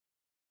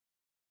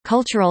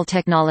Cultural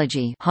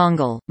technology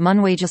Hangul,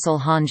 Munwagisal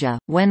Hanja,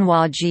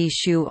 Wenhua Ji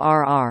Shu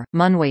RR,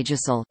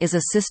 Munwagisal is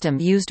a system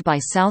used by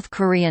South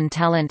Korean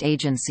talent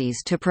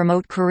agencies to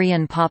promote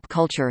Korean pop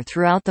culture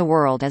throughout the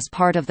world as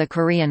part of the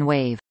Korean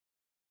Wave.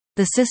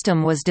 The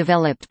system was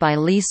developed by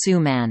Lee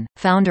Soo-man,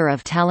 founder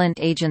of talent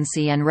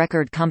agency and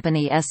record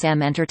company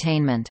SM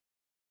Entertainment.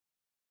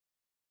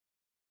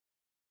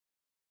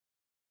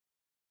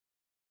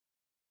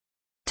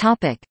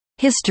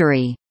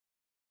 History.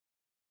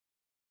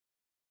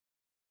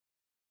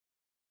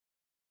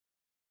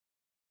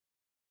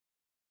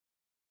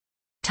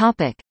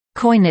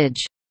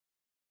 Coinage.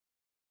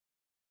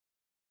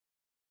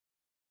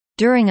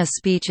 During a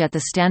speech at the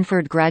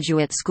Stanford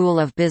Graduate School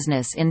of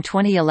Business in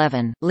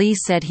 2011, Lee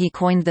said he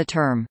coined the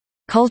term,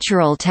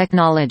 "cultural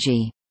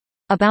technology,"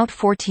 about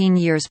 14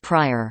 years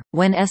prior,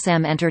 when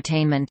SM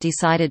Entertainment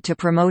decided to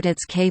promote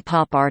its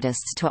K-pop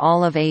artists to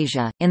all of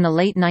Asia. In the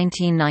late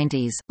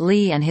 1990s,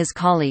 Lee and his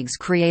colleagues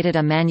created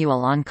a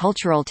manual on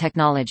cultural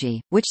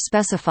technology, which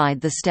specified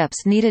the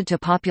steps needed to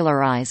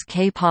popularize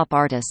K-pop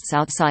artists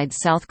outside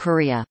South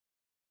Korea.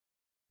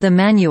 The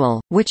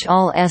manual, which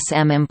all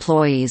SM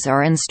employees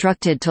are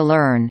instructed to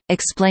learn,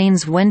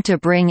 explains when to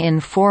bring in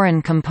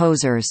foreign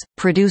composers,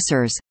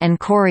 producers, and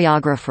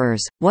choreographers,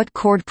 what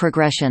chord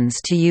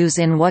progressions to use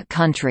in what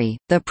country,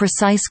 the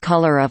precise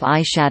color of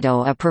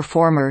eyeshadow a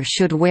performer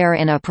should wear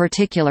in a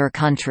particular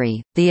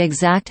country, the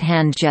exact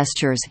hand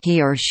gestures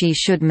he or she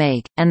should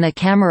make, and the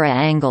camera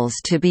angles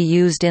to be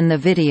used in the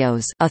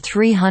videos, a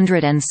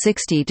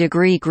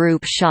 360-degree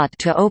group shot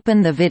to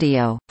open the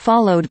video,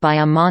 followed by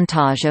a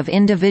montage of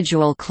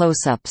individual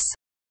close-ups.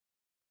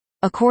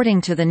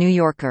 According to The New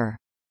Yorker.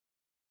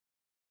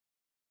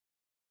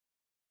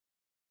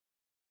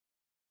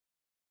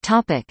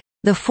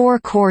 The four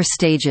core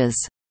stages.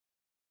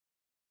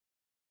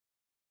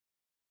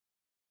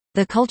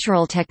 The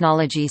cultural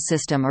technology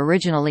system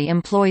originally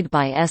employed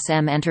by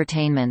SM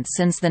Entertainment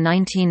since the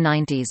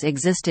 1990s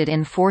existed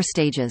in four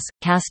stages: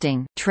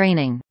 casting,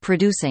 training,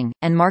 producing,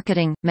 and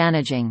marketing,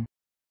 managing.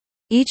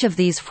 Each of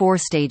these four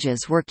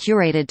stages were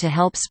curated to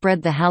help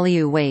spread the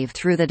Hallyu wave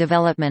through the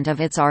development of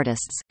its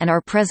artists, and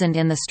are present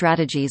in the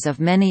strategies of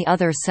many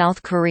other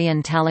South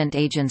Korean talent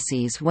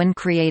agencies when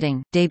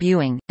creating,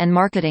 debuting, and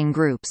marketing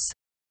groups.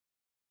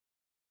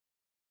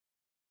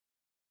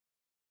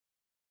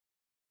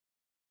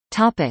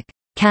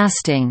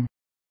 Casting.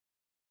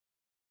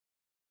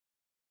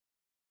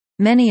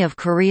 Many of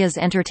Korea's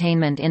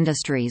entertainment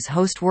industries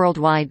host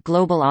worldwide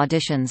global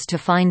auditions to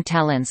find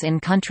talents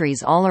in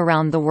countries all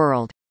around the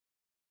world.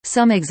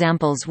 Some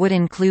examples would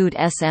include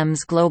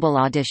SM's Global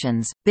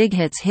Auditions, Big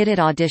Hit's Hit It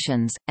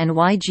Auditions, and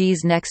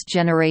YG's Next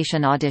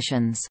Generation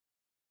Auditions.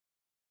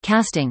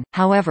 Casting,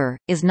 however,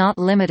 is not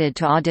limited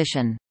to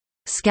audition.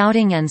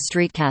 Scouting and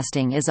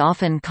streetcasting is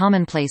often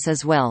commonplace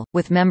as well,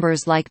 with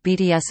members like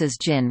BTS's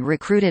Jin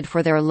recruited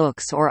for their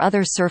looks or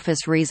other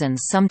surface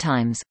reasons.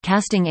 Sometimes,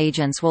 casting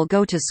agents will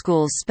go to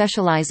schools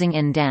specializing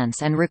in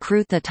dance and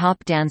recruit the top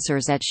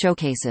dancers at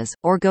showcases,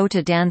 or go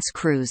to dance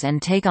crews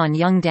and take on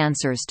young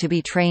dancers to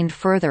be trained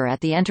further at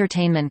the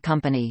entertainment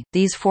company.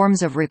 These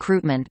forms of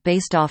recruitment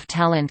based off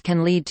talent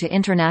can lead to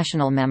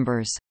international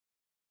members.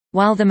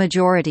 While the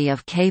majority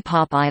of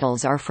K-pop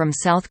idols are from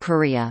South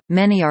Korea,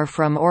 many are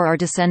from or are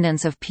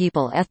descendants of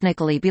people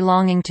ethnically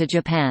belonging to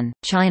Japan,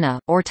 China,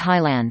 or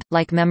Thailand,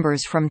 like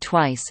members from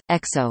TWICE,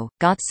 EXO,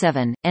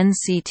 GOT7,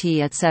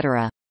 NCT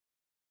etc.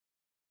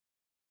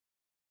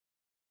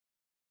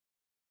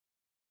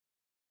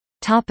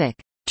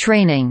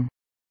 Training.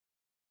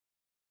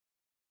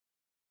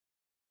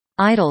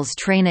 Idols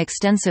train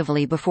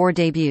extensively before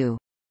debut.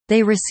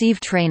 They receive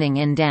training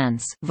in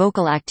dance,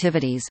 vocal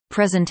activities,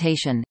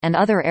 presentation, and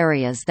other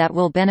areas that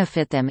will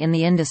benefit them in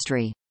the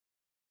industry.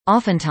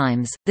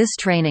 Oftentimes, this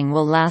training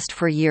will last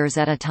for years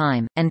at a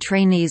time, and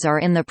trainees are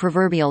in the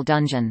proverbial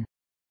dungeon.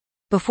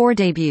 Before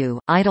debut,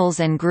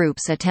 idols and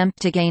groups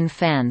attempt to gain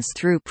fans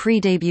through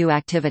pre-debut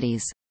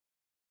activities.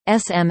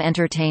 SM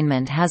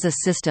Entertainment has a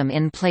system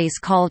in place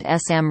called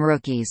SM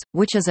Rookies,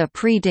 which is a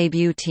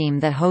pre-debut team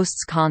that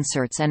hosts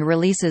concerts and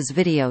releases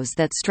videos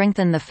that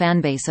strengthen the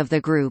fanbase of the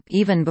group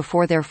even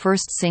before their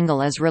first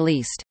single is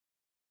released.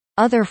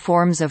 Other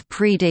forms of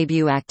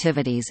pre-debut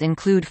activities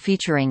include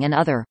featuring in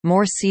other,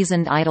 more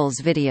seasoned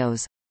idols'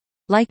 videos,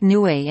 like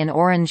Nue in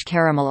Orange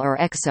Caramel or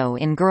EXO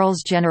in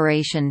Girls'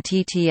 Generation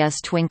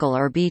TTS Twinkle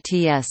or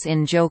BTS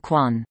in Jo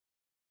Kwon.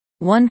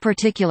 One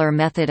particular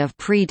method of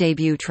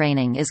pre-debut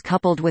training is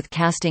coupled with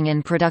casting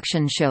in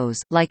production shows,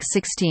 like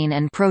 16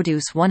 and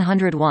Produce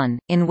 101,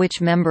 in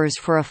which members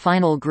for a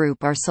final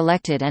group are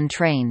selected and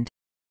trained.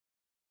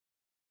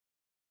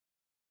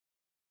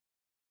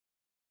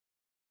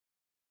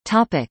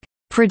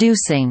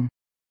 Producing.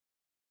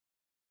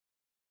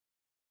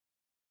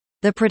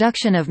 The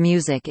production of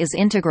music is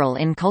integral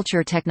in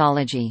culture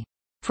technology.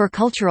 For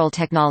cultural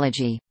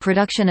technology,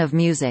 production of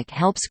music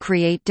helps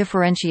create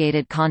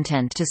differentiated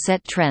content to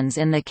set trends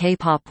in the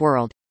K-pop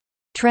world.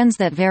 Trends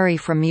that vary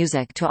from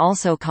music to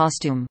also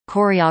costume,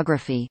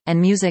 choreography, and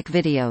music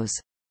videos.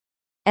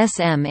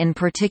 SM in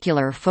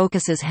particular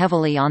focuses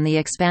heavily on the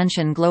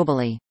expansion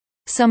globally.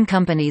 Some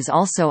companies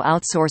also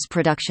outsource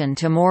production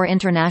to more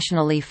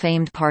internationally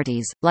famed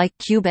parties, like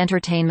Cube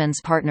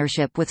Entertainment's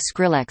partnership with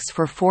Skrillex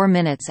for 4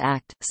 Minutes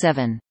Act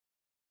 7.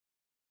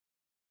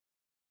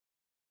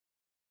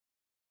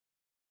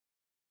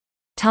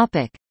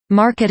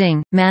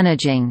 Marketing,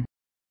 managing.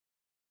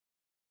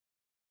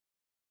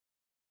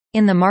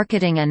 In the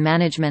marketing and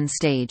management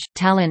stage,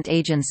 talent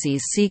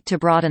agencies seek to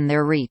broaden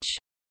their reach.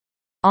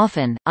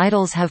 Often,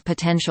 idols have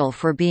potential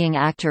for being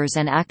actors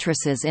and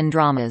actresses in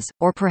dramas,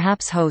 or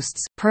perhaps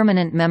hosts,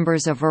 permanent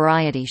members of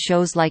variety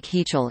shows like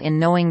Heechul in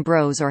Knowing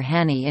Bros or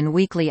Hani in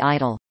Weekly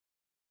Idol.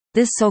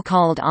 This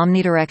so-called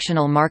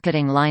omnidirectional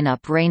marketing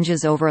lineup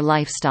ranges over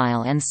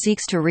lifestyle and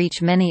seeks to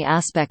reach many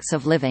aspects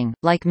of living,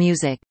 like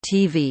music,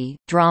 TV,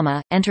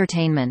 drama,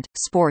 entertainment,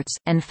 sports,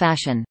 and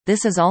fashion.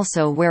 This is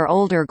also where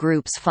older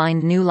groups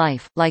find new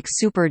life, like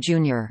Super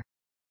Junior.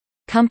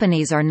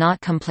 Companies are not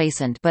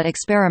complacent but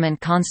experiment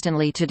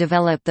constantly to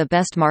develop the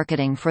best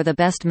marketing for the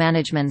best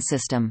management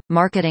system.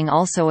 Marketing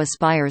also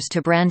aspires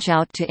to branch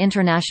out to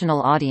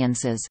international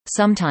audiences,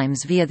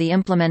 sometimes via the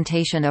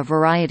implementation of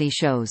variety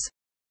shows.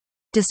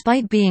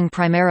 Despite being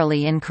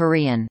primarily in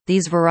Korean,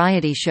 these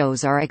variety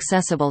shows are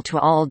accessible to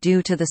all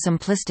due to the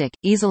simplistic,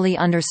 easily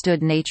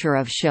understood nature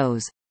of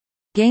shows.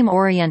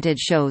 Game-oriented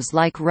shows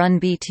like Run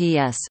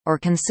BTS, or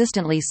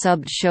consistently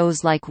subbed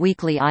shows like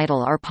Weekly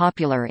Idol are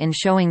popular in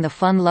showing the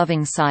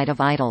fun-loving side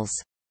of idols.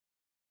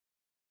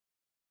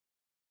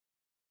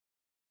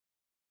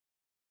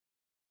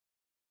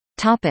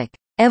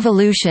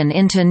 Evolution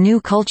into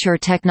new culture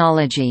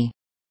technology.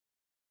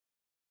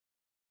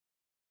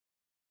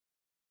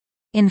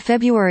 In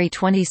February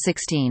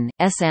 2016,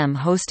 SM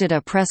hosted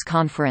a press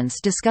conference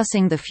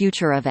discussing the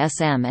future of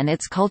SM and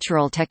its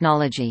cultural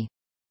technology.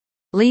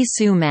 Lee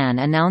Soo-man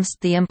announced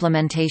the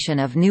implementation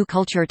of new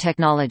culture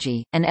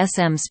technology, an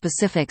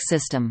SM-specific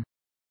system.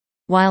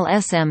 While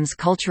SM's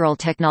cultural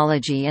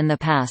technology in the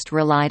past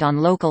relied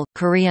on local,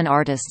 Korean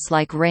artists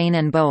like Rain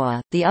and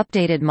Boa, the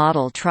updated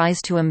model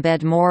tries to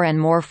embed more and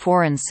more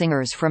foreign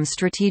singers from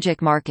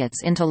strategic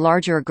markets into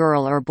larger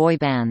girl or boy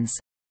bands.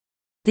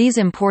 These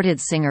imported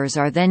singers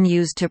are then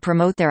used to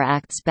promote their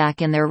acts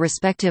back in their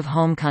respective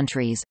home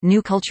countries.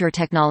 New culture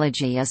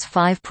technology is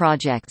 5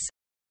 projects: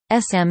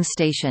 SM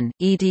Station,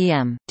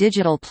 EDM,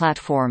 digital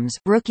platforms,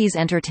 Rookies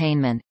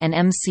Entertainment, and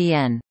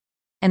MCN,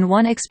 and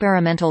 1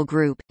 experimental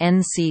group,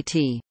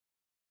 NCT.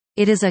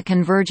 It is a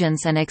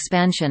convergence and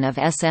expansion of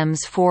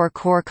SM's 4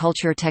 core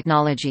culture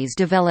technologies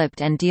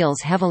developed and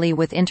deals heavily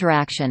with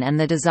interaction and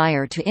the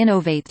desire to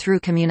innovate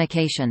through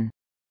communication.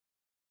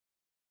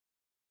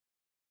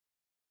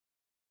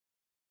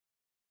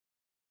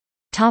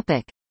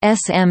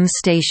 SM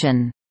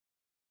Station.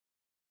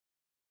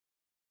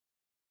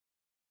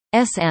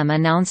 SM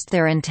announced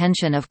their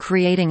intention of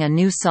creating a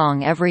new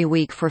song every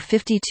week for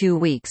 52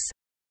 weeks.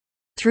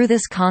 Through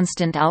this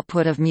constant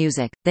output of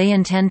music, they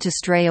intend to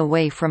stray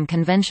away from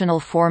conventional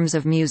forms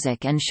of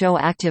music and show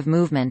active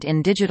movement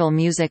in digital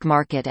music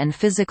market and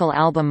physical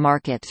album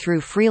market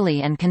through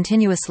freely and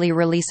continuously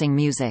releasing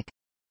music.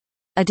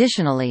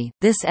 Additionally,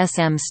 this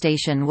SM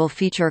station will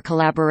feature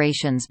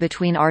collaborations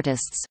between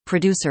artists,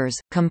 producers,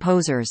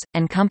 composers,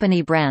 and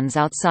company brands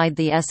outside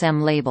the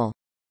SM label.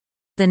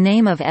 The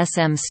name of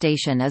SM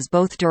station is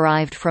both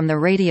derived from the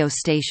radio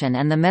station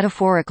and the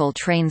metaphorical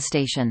train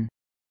station.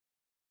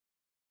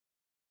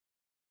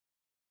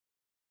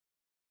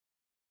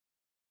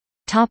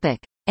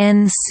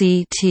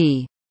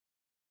 NCT.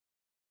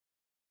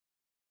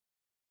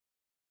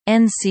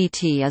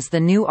 NCT is the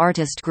new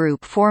artist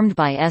group formed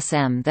by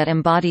SM that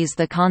embodies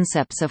the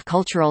concepts of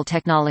cultural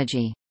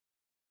technology.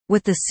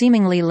 With the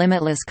seemingly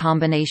limitless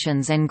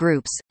combinations and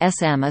groups,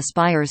 SM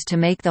aspires to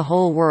make the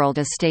whole world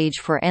a stage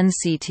for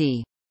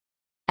NCT.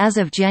 As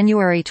of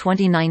January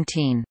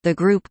 2019, the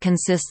group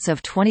consists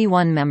of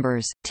 21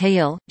 members: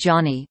 Taeil,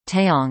 Johnny,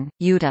 Taeyong,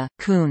 Yuta,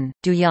 Kun,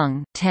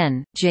 Doyoung,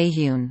 Ten,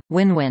 Jaehyun,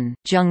 Winwin,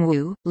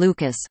 Jungwoo,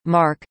 Lucas,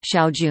 Mark,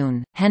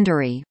 Xiaojun,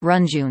 Hendry,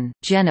 Runjun,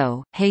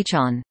 Jeno,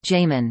 Haechan,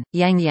 Jaemin,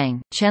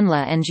 Yangyang,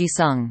 Chenla and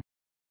Jisung.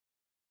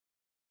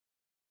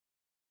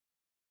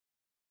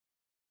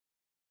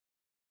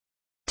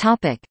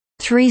 Topic: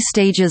 3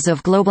 stages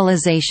of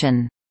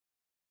globalization.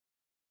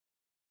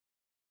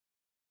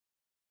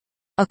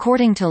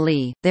 According to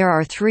Lee, there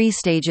are 3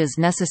 stages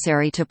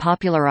necessary to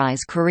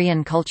popularize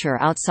Korean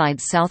culture outside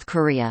South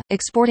Korea: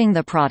 exporting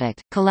the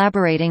product,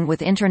 collaborating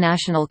with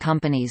international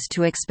companies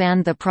to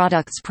expand the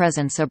product's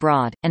presence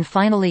abroad, and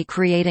finally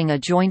creating a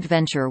joint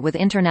venture with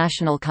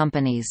international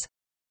companies.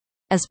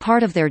 As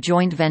part of their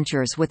joint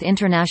ventures with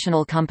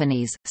international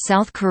companies,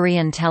 South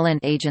Korean talent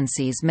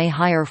agencies may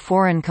hire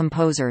foreign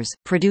composers,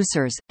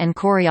 producers, and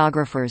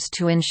choreographers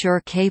to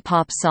ensure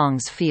K-pop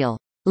songs feel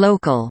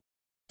local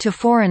to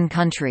foreign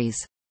countries.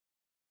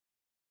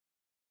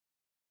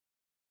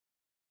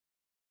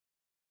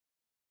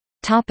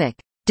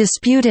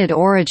 Disputed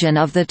origin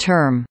of the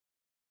term.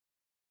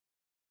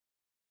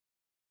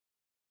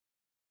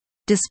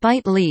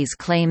 Despite Lee's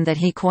claim that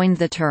he coined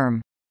the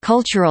term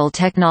cultural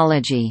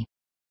technology,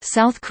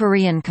 South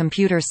Korean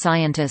computer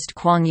scientist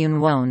Kwang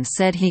Yoon-won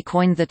said he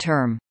coined the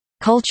term,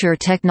 "culture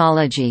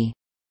technology,"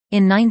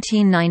 in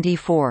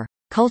 1994.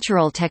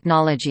 Cultural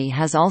technology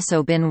has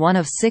also been one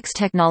of 6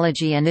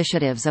 technology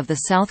initiatives of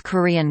the South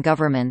Korean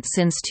government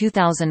since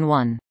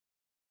 2001.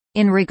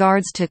 In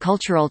regards to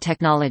cultural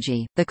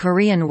technology, the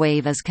Korean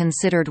Wave is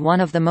considered one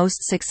of the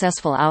most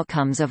successful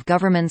outcomes of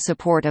government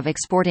support of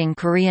exporting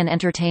Korean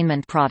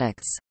entertainment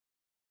products.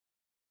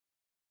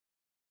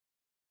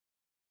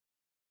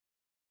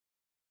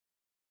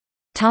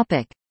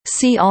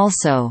 See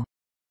also: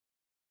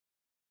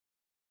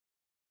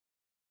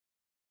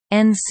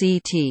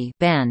 NCT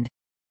band,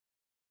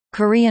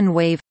 Korean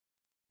Wave,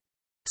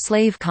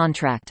 slave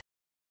contract.